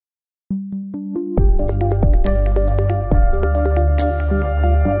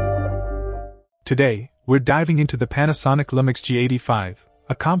Today, we're diving into the Panasonic Lumix G85,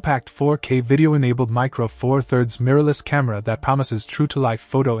 a compact 4K video-enabled micro Four Thirds mirrorless camera that promises true-to-life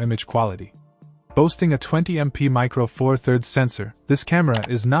photo image quality. Boasting a 20MP micro Four Thirds sensor, this camera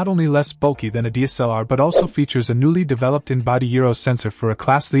is not only less bulky than a DSLR but also features a newly developed in-body gyro sensor for a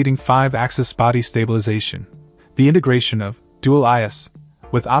class-leading 5-axis body stabilization. The integration of dual IS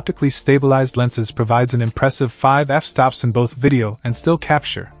with optically stabilized lenses provides an impressive 5 f-stops in both video and still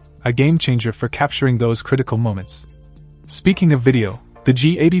capture, a game-changer for capturing those critical moments. Speaking of video, the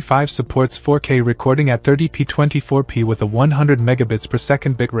G85 supports 4K recording at 30p 24p with a 100 megabits per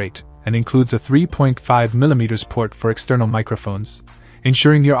second bitrate, and includes a 3.5mm port for external microphones,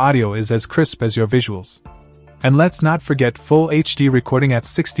 ensuring your audio is as crisp as your visuals. And let's not forget full HD recording at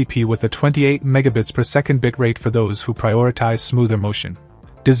 60p with a 28 megabits per second bitrate for those who prioritize smoother motion.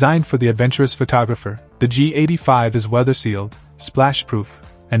 Designed for the adventurous photographer, the G85 is weather-sealed, splash-proof,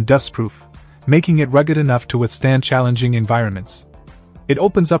 and dust-proof, making it rugged enough to withstand challenging environments. It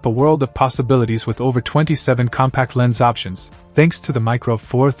opens up a world of possibilities with over 27 compact lens options, thanks to the Micro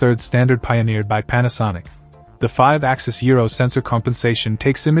Four Thirds standard pioneered by Panasonic. The 5-axis gyro sensor compensation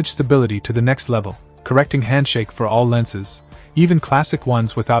takes image stability to the next level, correcting handshake for all lenses, even classic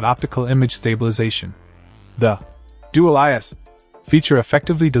ones without optical image stabilization. The Dual IS feature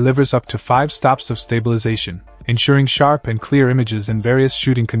effectively delivers up to 5 stops of stabilization, ensuring sharp and clear images in various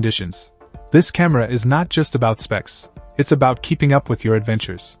shooting conditions. This camera is not just about specs, it's about keeping up with your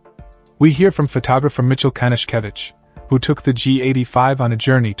adventures. We hear from photographer Mitchell Kanishkevich, who took the G85 on a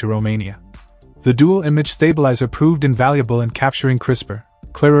journey to Romania. The dual image stabilizer proved invaluable in capturing crisper,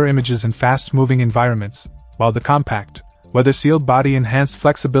 clearer images in fast-moving environments, while the compact, weather-sealed body enhanced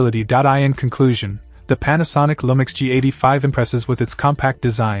flexibility. In conclusion, the Panasonic Lumix G85 impresses with its compact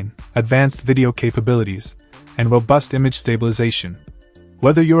design, advanced video capabilities, and robust image stabilization.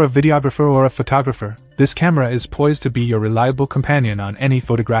 Whether you're a videographer or a photographer, this camera is poised to be your reliable companion on any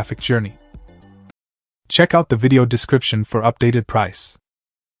photographic journey. Check out the video description for updated price.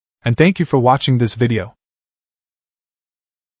 And thank you for watching this video.